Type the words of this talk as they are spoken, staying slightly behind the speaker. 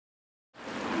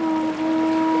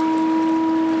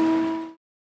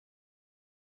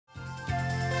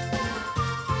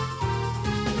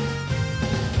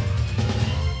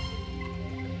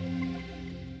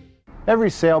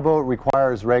Every sailboat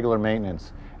requires regular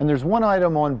maintenance, and there's one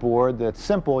item on board that's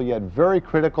simple yet very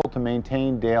critical to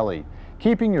maintain daily.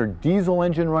 Keeping your diesel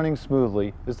engine running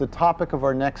smoothly is the topic of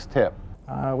our next tip.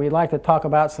 We'd like to talk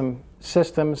about some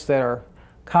systems that are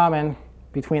common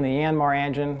between the Yanmar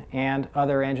engine and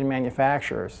other engine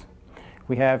manufacturers.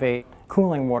 We have a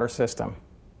cooling water system,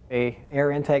 an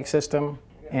air intake system,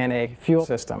 and a fuel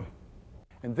system.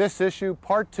 In this issue,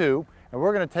 part 2, and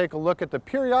we're going to take a look at the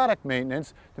periodic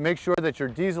maintenance to make sure that your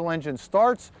diesel engine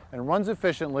starts and runs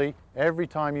efficiently every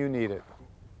time you need it.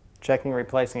 Checking and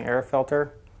replacing air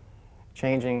filter,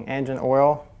 changing engine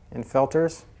oil and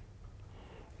filters,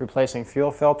 replacing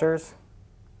fuel filters,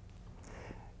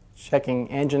 checking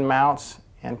engine mounts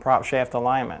and prop shaft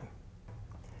alignment,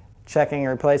 checking and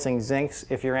replacing zincs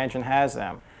if your engine has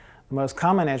them. The most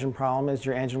common engine problem is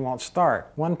your engine won't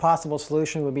start. One possible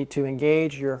solution would be to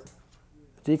engage your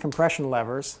decompression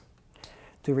levers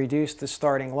to reduce the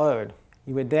starting load.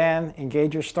 You would then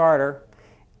engage your starter,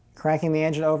 cranking the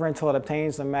engine over until it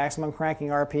obtains the maximum cranking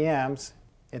RPMs.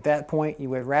 At that point, you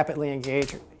would rapidly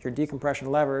engage your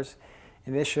decompression levers,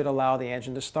 and this should allow the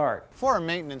engine to start. For our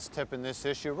maintenance tip in this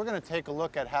issue, we're going to take a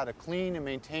look at how to clean and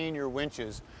maintain your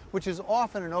winches, which is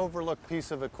often an overlooked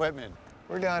piece of equipment.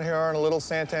 We're down here on a little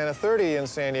Santana 30 in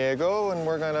San Diego, and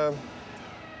we're going to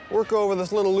work over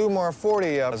this little Lumar 40.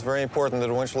 It's very important that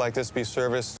a winch like this be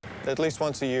serviced at least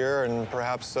once a year, and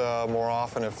perhaps more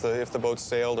often if the boat's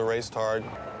sailed or raced hard.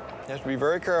 You have to be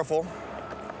very careful.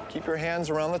 Keep your hands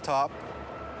around the top.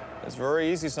 It's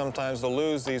very easy sometimes to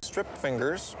lose these strip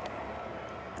fingers,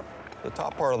 the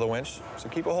top part of the winch, so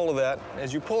keep a hold of that.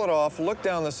 As you pull it off, look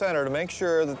down the center to make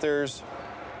sure that there's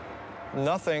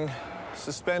nothing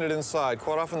suspended inside.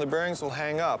 Quite often the bearings will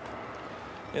hang up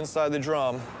inside the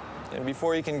drum, and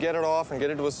before you can get it off and get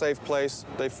it to a safe place,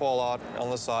 they fall out on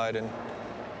the side and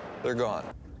they're gone.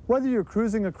 Whether you're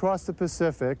cruising across the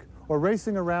Pacific or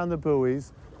racing around the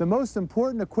buoys, the most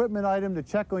important equipment item to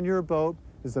check on your boat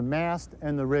is the mast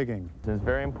and the rigging. It's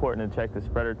very important to check the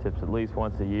spreader tips at least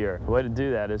once a year. The way to do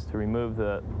that is to remove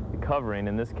the covering,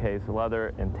 in this case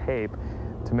leather and tape,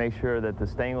 to make sure that the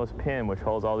stainless pin, which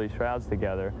holds all these shrouds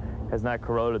together, has not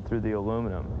corroded through the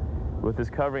aluminum. With this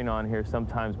covering on here,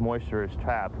 sometimes moisture is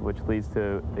trapped, which leads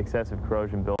to excessive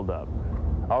corrosion buildup.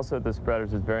 Also at the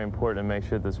spreaders, it's very important to make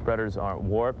sure the spreaders aren't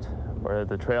warped or that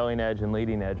the trailing edge and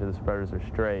leading edge of the spreaders are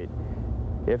straight.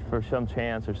 If for some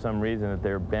chance or some reason that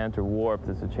they're bent or warped,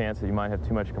 there's a chance that you might have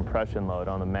too much compression load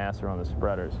on the mast or on the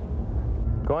spreaders.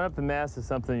 Going up the mast is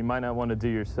something you might not want to do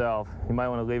yourself. You might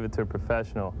want to leave it to a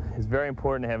professional. It's very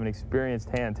important to have an experienced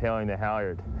hand tailing the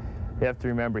halyard. You have to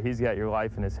remember he's got your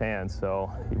life in his hands,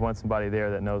 so you want somebody there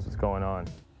that knows what's going on.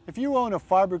 If you own a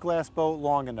fiberglass boat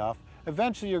long enough,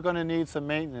 eventually you're going to need some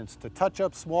maintenance to touch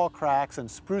up small cracks and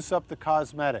spruce up the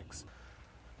cosmetics.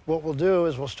 What we'll do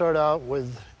is we'll start out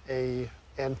with a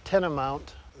antenna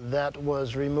mount that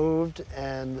was removed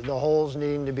and the holes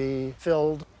needing to be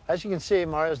filled. As you can see,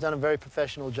 Mario's done a very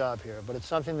professional job here, but it's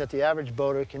something that the average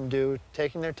boater can do,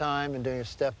 taking their time and doing it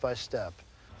step by step.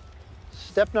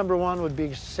 Step number 1 would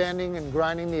be sanding and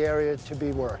grinding the area to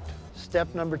be worked.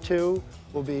 Step number 2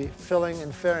 will be filling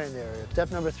and fairing the area.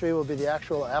 Step number 3 will be the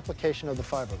actual application of the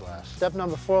fiberglass. Step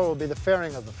number 4 will be the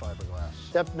fairing of the fiberglass.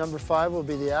 Step number 5 will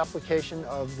be the application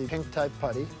of the pink type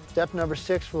putty. Step number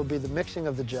 6 will be the mixing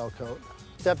of the gel coat.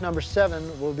 Step number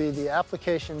 7 will be the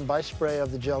application by spray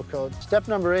of the gel coat. Step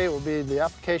number 8 will be the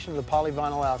application of the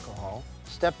polyvinyl alcohol.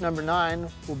 Step number 9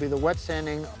 will be the wet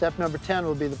sanding. Step number 10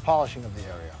 will be the polishing of the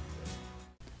area.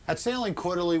 At Sailing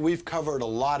Quarterly, we've covered a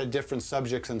lot of different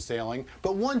subjects in sailing,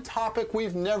 but one topic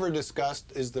we've never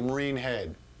discussed is the marine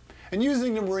head. And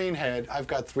using the marine head, I've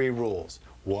got 3 rules.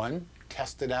 1,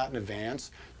 test it out in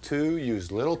advance. 2,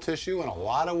 use little tissue and a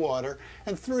lot of water.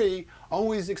 And 3,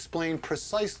 always explain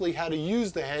precisely how to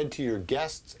use the head to your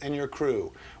guests and your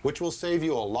crew, which will save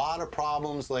you a lot of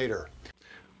problems later.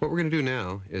 What we're going to do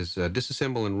now is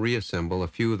disassemble and reassemble a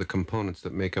few of the components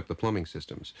that make up the plumbing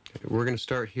systems. We're going to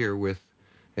start here with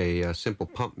a simple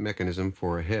pump mechanism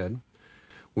for a head.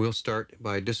 We'll start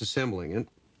by disassembling it.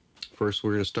 First,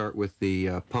 we're going to start with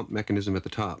the pump mechanism at the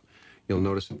top. You'll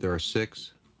notice that there are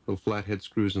 6 little flathead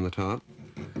screws in the top,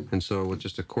 and so with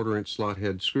just a 1/4-inch slot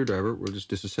head screwdriver, we'll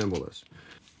just disassemble this.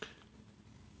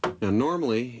 Now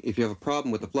normally, if you have a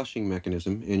problem with the flushing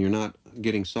mechanism and you're not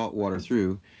getting salt water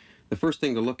through, the first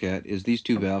thing to look at is these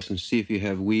 2 valves and see if you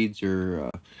have weeds or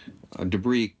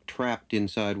debris trapped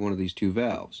inside one of these 2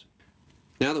 valves.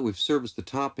 Now that we've serviced the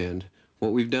top end,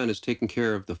 what we've done is taken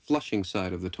care of the flushing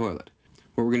side of the toilet.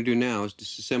 What we're going to do now is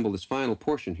disassemble this final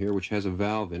portion here, which has a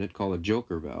valve in it called a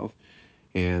joker valve,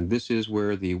 and this is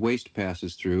where the waste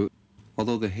passes through.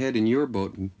 Although the head in your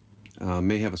boat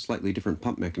may have a slightly different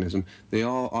pump mechanism, they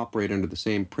all operate under the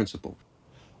same principle.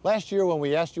 Last year when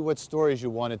we asked you what stories you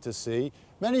wanted to see,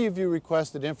 many of you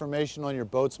requested information on your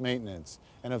boat's maintenance,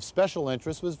 and of special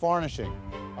interest was varnishing.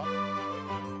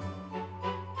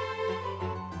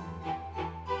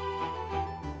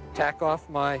 Tack off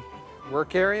my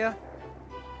work area,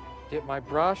 get my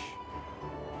brush,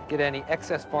 get any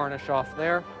excess varnish off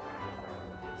there,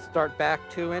 start back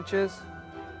 2 inches,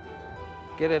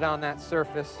 get it on that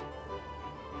surface,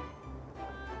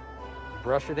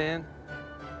 brush it in.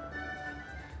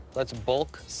 Let's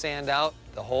bulk sand out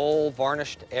the whole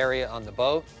varnished area on the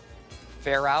boat,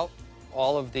 fair out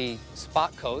all of the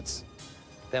spot coats,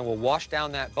 then we'll wash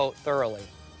down that boat thoroughly.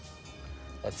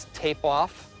 Let's tape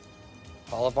off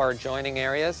all of our adjoining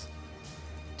areas,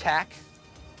 tack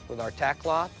with our tack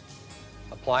cloth,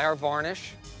 apply our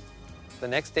varnish. The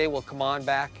next day we'll come on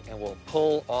back and we'll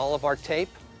pull all of our tape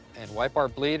and wipe our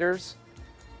bleeders,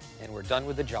 and we're done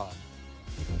with the job.